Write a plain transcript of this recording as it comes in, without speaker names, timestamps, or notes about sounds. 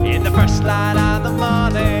first light of the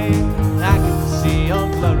morning, I can see your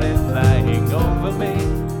glory flying over me.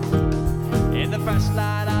 In the first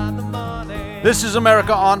light of the morning. This is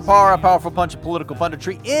America on Par, a powerful punch of political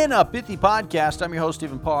punditry in a pithy podcast. I'm your host,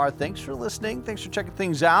 Stephen Parr. Thanks for listening. Thanks for checking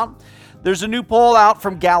things out. There's a new poll out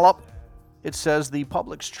from Gallup. It says the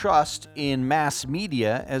public's trust in mass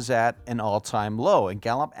media is at an all-time low. And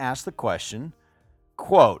Gallup asked the question,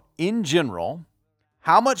 quote, in general,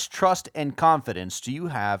 how much trust and confidence do you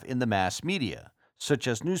have in the mass media, such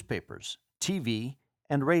as newspapers, TV,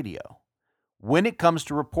 and radio, when it comes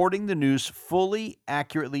to reporting the news fully,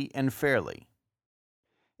 accurately, and fairly?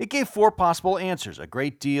 It gave four possible answers: a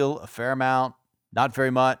great deal, a fair amount, not very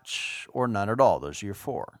much, or none at all. Those are your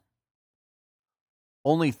four.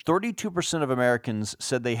 Only 32% of Americans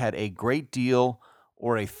said they had a great deal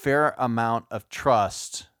or a fair amount of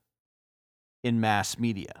trust in mass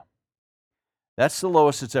media. That's the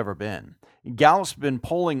lowest it's ever been. Gallup's been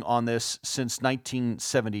polling on this since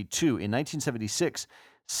 1972. In 1976,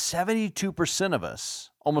 72% of us,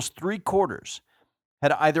 almost three-quarters,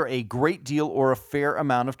 had either a great deal or a fair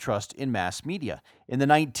amount of trust in mass media. In the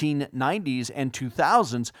 1990s and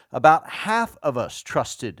 2000s, about half of us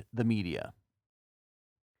trusted the media.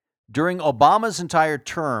 During Obama's entire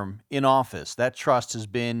term in office, that trust has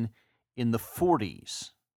been in the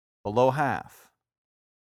 40s, below half.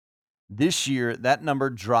 This year, that number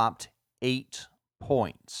dropped 8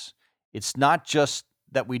 points. It's not just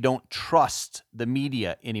that we don't trust the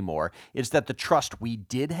media anymore. It's that the trust we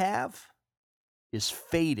did have is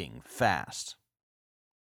fading fast.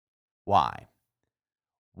 Why?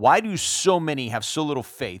 Why do so many have so little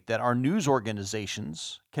faith that our news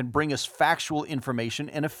organizations can bring us factual information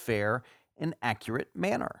in a fair and accurate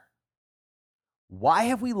manner? Why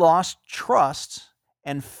have we lost trust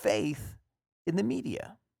and faith in the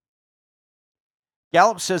media?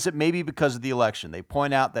 Gallup says it may be because of the election. They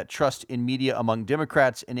point out that trust in media among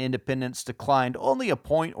Democrats and independents declined only a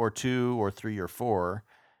point or 2 or 3 or 4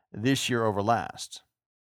 this year over last.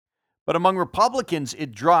 But among Republicans,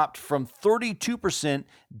 it dropped from 32%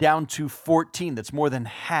 down to 14%. That's more than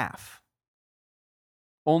half.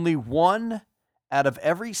 Only 1 out of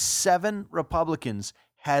every 7 Republicans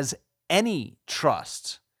has any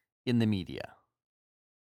trust in the media.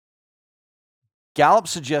 Gallup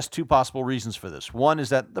suggests 2 possible reasons for this. One is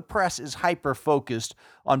that the press is hyper-focused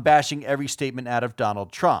on bashing every statement out of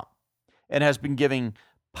Donald Trump and has been giving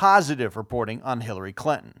positive reporting on Hillary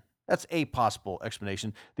Clinton. That's a possible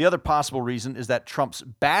explanation. The other possible reason is that Trump's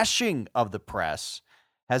bashing of the press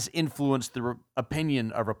has influenced the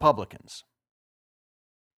opinion of Republicans.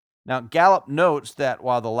 Now, Gallup notes that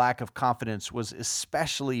while the lack of confidence was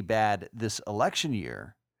especially bad this election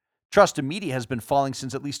year, trust in media has been falling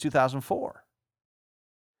since at least 2004.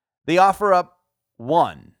 They offer up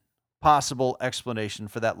one possible explanation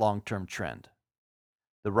for that long-term trend: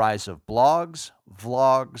 the rise of blogs,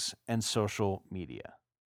 vlogs, and social media.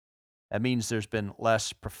 That means there's been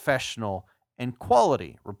less professional and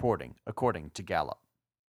quality reporting, according to Gallup.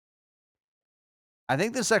 I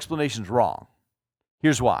think this explanation is wrong.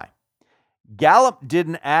 Here's why. Gallup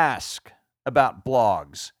didn't ask about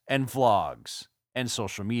blogs and vlogs and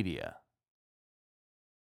social media.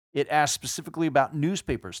 It asked specifically about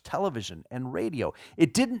newspapers, television, and radio.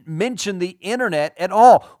 It didn't mention the internet at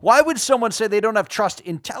all. Why would someone say they don't have trust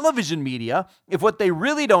in television media if what they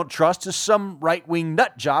really don't trust is some right-wing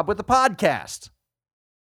nut job with a podcast?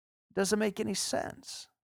 It doesn't make any sense.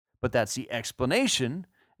 But that's the explanation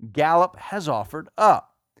Gallup has offered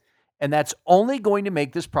up. And that's only going to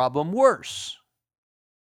make this problem worse.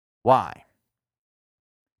 Why?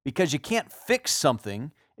 Because you can't fix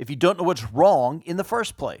something if you don't know what's wrong in the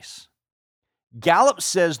first place. Gallup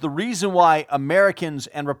says the reason why Americans,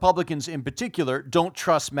 and Republicans in particular, don't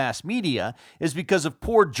trust mass media is because of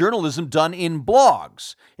poor journalism done in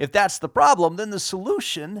blogs. If that's the problem, then the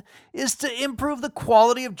solution is to improve the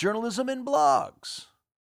quality of journalism in blogs.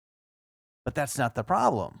 But that's not the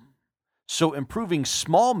problem. So improving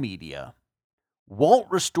small media won't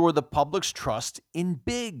restore the public's trust in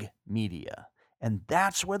big media. And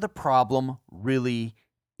that's where the problem really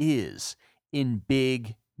is, in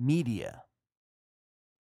big media.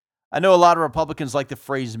 I know a lot of Republicans like the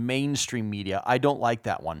phrase mainstream media. I don't like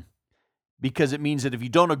that one because it means that if you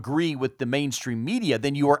don't agree with the mainstream media,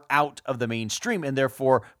 then you are out of the mainstream and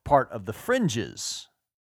therefore part of the fringes.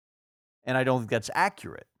 And I don't think that's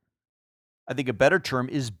accurate. I think a better term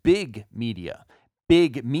is big media.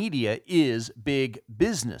 Big media is big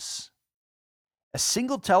business. A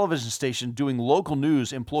single television station doing local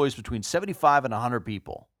news employs between 75 and 100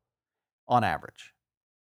 people on average.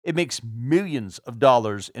 It makes millions of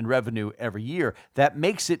dollars in revenue every year. That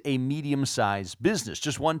makes it a medium-sized business,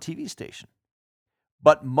 just one TV station.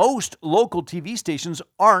 But most local TV stations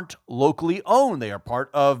aren't locally owned. They are part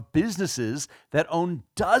of businesses that own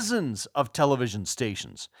dozens of television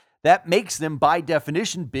stations. That makes them, by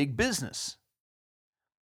definition, big business.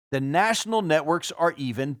 The national networks are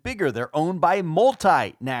even bigger. They're owned by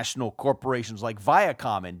multinational corporations like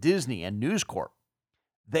Viacom and Disney and News Corp.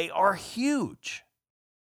 They are huge.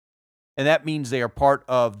 And that means they are part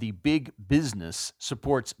of the big business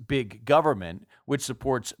supports big government, which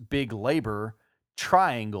supports big labor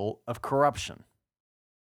triangle of corruption.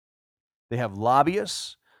 They have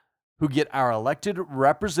lobbyists who get our elected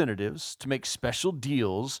representatives to make special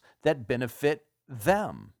deals that benefit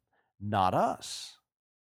them, not us.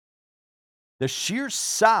 The sheer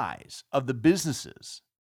size of the businesses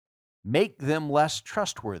make them less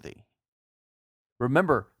trustworthy.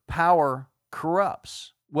 Remember, power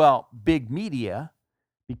corrupts. Well, big media,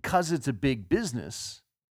 because it's a big business,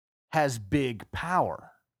 has big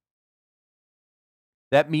power.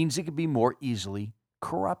 That means it can be more easily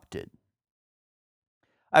corrupted.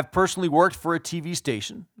 I've personally worked for a TV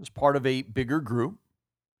station as part of a bigger group.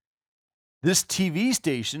 This TV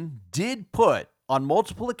station did put, on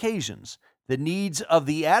multiple occasions, the needs of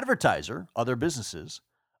the advertiser, other businesses,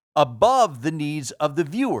 above the needs of the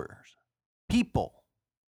viewers, people.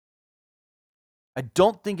 I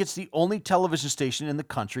don't think it's the only television station in the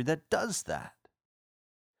country that does that.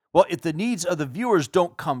 Well, if the needs of the viewers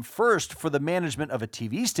don't come first for the management of a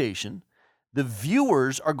TV station, the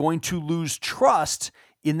viewers are going to lose trust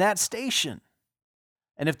in that station.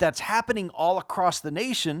 And if that's happening all across the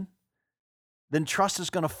nation, then trust is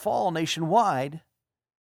going to fall nationwide,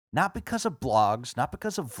 not because of blogs, not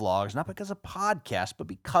because of vlogs, not because of podcasts, but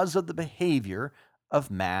because of the behavior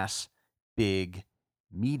of mass big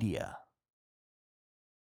media.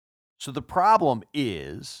 So the problem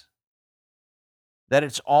is that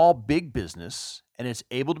it's all big business and it's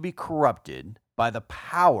able to be corrupted by the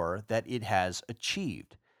power that it has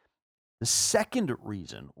achieved. The second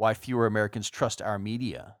reason why fewer Americans trust our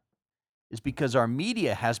media is because our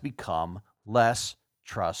media has become less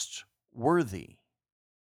trustworthy.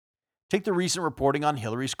 Take the recent reporting on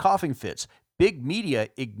Hillary's coughing fits. Big media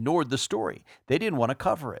ignored the story. They didn't want to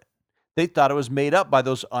cover it. They thought it was made up by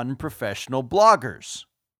those unprofessional bloggers.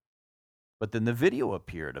 But then the video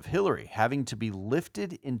appeared of Hillary having to be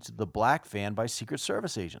lifted into the black van by Secret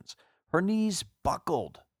Service agents. Her knees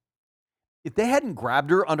buckled. If they hadn't grabbed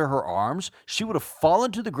her under her arms, she would have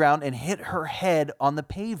fallen to the ground and hit her head on the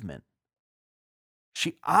pavement.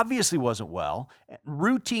 She obviously wasn't well, and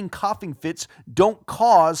routine coughing fits don't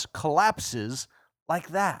cause collapses like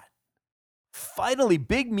that. Finally,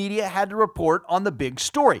 big media had to report on the big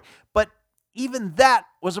story. But even that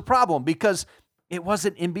was a problem because it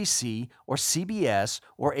wasn't NBC or CBS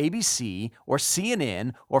or ABC or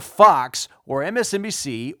CNN or Fox or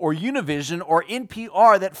MSNBC or Univision or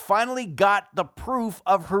NPR that finally got the proof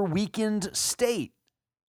of her weakened state.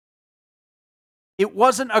 It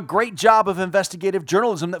wasn't a great job of investigative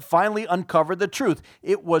journalism that finally uncovered the truth.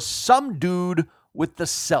 It was some dude with the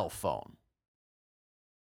cell phone.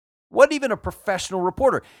 Wasn't even a professional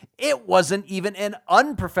reporter. It wasn't even an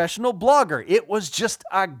unprofessional blogger. It was just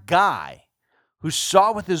a guy who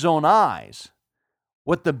saw with his own eyes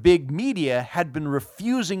what the big media had been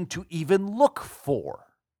refusing to even look for.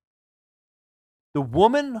 The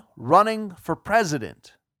woman running for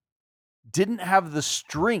president didn't have the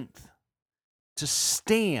strength to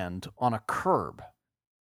stand on a curb.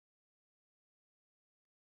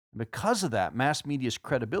 Because of that, mass media's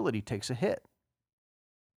credibility takes a hit.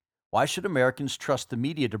 Why should Americans trust the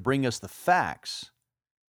media to bring us the facts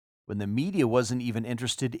when the media wasn't even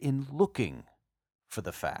interested in looking for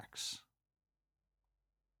the facts?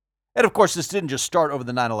 And of course, this didn't just start over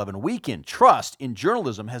the 9/11 weekend. Trust in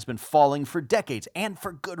journalism has been falling for decades, and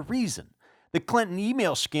for good reason. The Clinton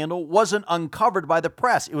email scandal wasn't uncovered by the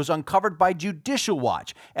press. It was uncovered by Judicial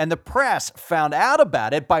Watch, and the press found out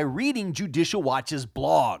about it by reading Judicial Watch's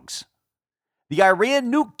blogs. The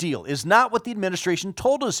Iran nuke deal is not what the administration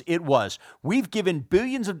told us it was. We've given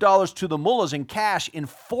billions of dollars to the mullahs in cash in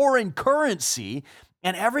foreign currency,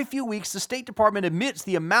 and every few weeks the State Department admits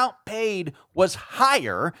the amount paid was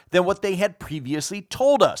higher than what they had previously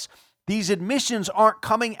told us. These admissions aren't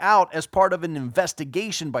coming out as part of an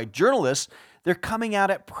investigation by journalists. They're coming out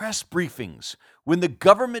at press briefings when the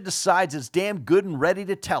government decides it's damn good and ready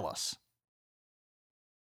to tell us.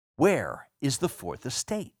 Where is the fourth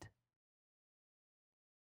estate?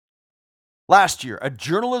 Last year, a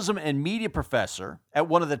journalism and media professor at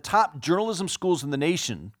one of the top journalism schools in the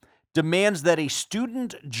nation demands that a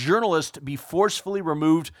student journalist be forcefully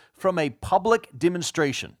removed from a public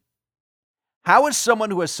demonstration. How is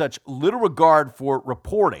someone who has such little regard for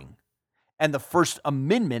reporting and the First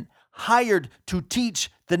Amendment hired to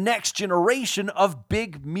teach the next generation of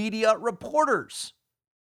big media reporters?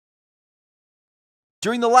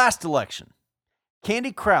 During the last election,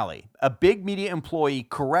 Candy Crowley, a big media employee,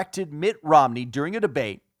 corrected Mitt Romney during a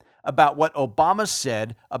debate about what Obama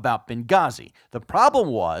said about Benghazi. The problem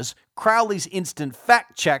was Crowley's instant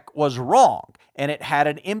fact check was wrong, and it had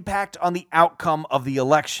an impact on the outcome of the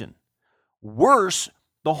election. Worse,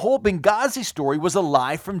 the whole Benghazi story was a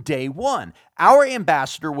lie from day one. Our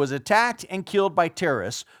ambassador was attacked and killed by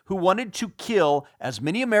terrorists who wanted to kill as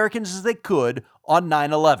many Americans as they could on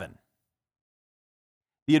 9/11.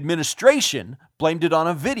 The administration blamed it on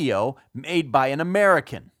a video made by an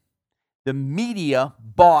American. The media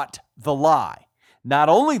bought the lie. Not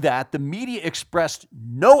only that, the media expressed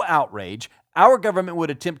no outrage. Our government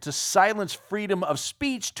would attempt to silence freedom of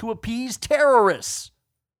speech to appease terrorists.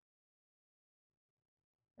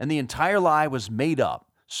 And the entire lie was made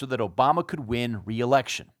up so that Obama could win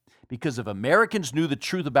re-election. Because if Americans knew the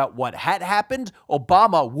truth about what had happened,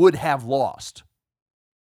 Obama would have lost.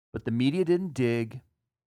 But the media didn't dig.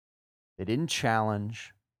 They didn't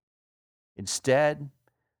challenge. Instead,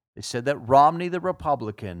 they said that Romney, the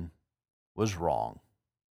Republican, was wrong.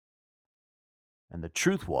 And the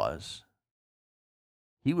truth was,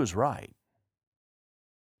 he was right.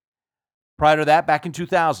 Prior to that, back in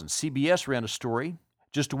 2000, CBS ran a story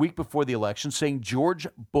just a week before the election saying George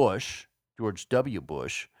W.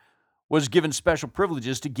 Bush, was given special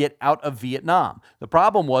privileges to get out of Vietnam. The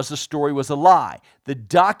problem was the story was a lie. The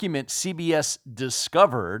document CBS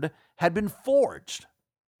discovered had been forged.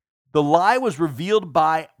 The lie was revealed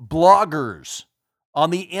by bloggers on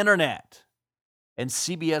the internet, and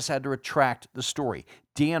CBS had to retract the story.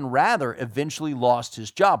 Dan Rather eventually lost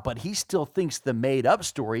his job, but he still thinks the made-up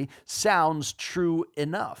story sounds true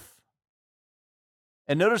enough.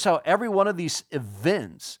 And notice how every one of these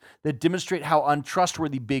events that demonstrate how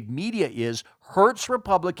untrustworthy big media is hurts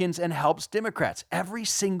Republicans and helps Democrats. Every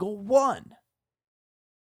single one.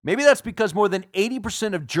 Maybe that's because more than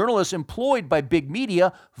 80% of journalists employed by big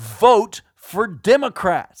media vote for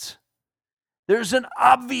Democrats. There's an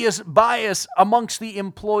obvious bias amongst the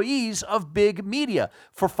employees of big media.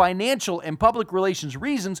 For financial and public relations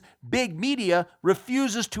reasons, big media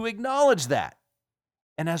refuses to acknowledge that.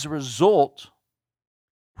 And as a result,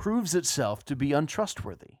 proves itself to be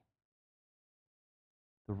untrustworthy.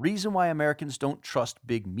 The reason why Americans don't trust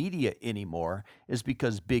big media anymore is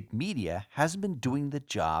because big media hasn't been doing the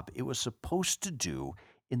job it was supposed to do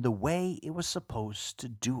in the way it was supposed to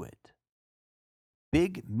do it.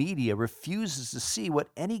 Big media refuses to see what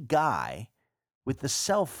any guy with the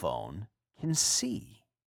cell phone can see.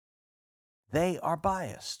 They are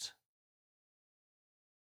biased.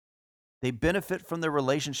 They benefit from their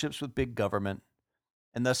relationships with big government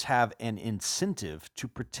and thus have an incentive to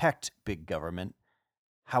protect big government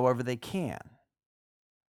however they can.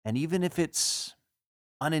 And even if it's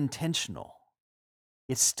unintentional,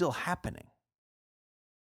 it's still happening.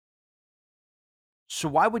 So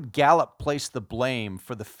why would Gallup place the blame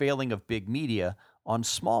for the failing of big media on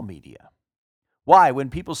small media? Why, when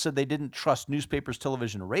people said they didn't trust newspapers,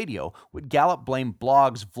 television, or radio, would Gallup blame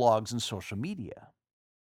blogs, vlogs, and social media?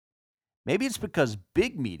 Maybe it's because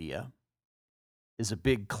big media is a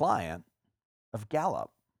big client of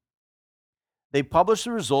Gallup. They publish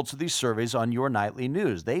the results of these surveys on your nightly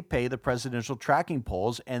news. They pay the presidential tracking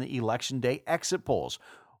polls and the election day exit polls.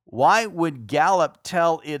 Why would Gallup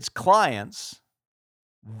tell its clients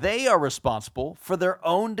they are responsible for their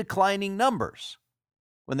own declining numbers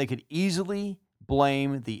when they could easily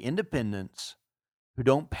blame the independents who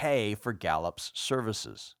don't pay for Gallup's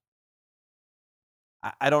services?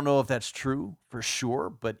 I don't know if that's true for sure,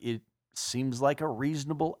 but it seems like a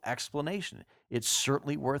reasonable explanation. It's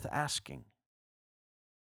certainly worth asking.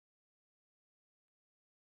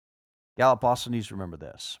 Gallup also needs to remember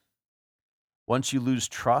this. Once you lose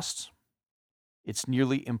trust, it's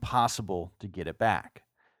nearly impossible to get it back.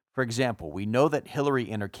 For example, we know that Hillary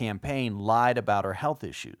in her campaign lied about her health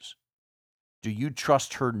issues. Do you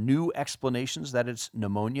trust her new explanations that it's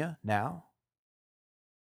pneumonia now?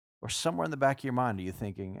 Or somewhere in the back of your mind are you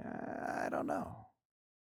thinking, I don't know.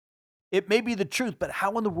 It may be the truth, but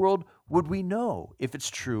how in the world would we know if it's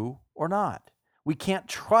true or not? We can't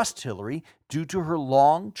trust Hillary due to her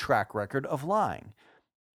long track record of lying.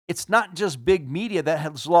 It's not just big media that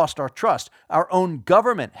has lost our trust. Our own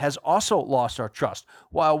government has also lost our trust.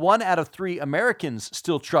 While 1 out of 3 Americans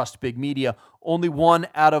still trust big media, only 1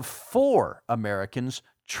 out of 4 Americans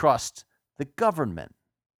trust the government.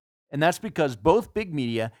 And that's because both big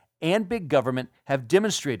media and big government have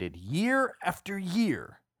demonstrated year after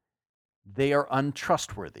year they are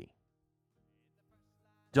untrustworthy.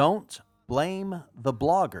 Don't blame the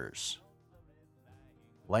bloggers.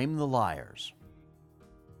 Blame the liars.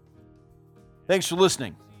 Thanks for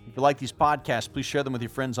listening. If you like these podcasts, please share them with your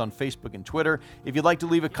friends on Facebook and Twitter. If you'd like to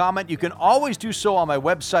leave a comment, you can always do so on my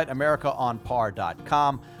website,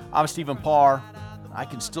 AmericaOnPar.com. I'm Stephen Parr. I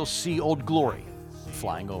can still see Old Glory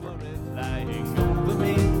flying over me.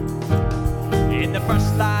 In the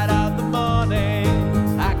first light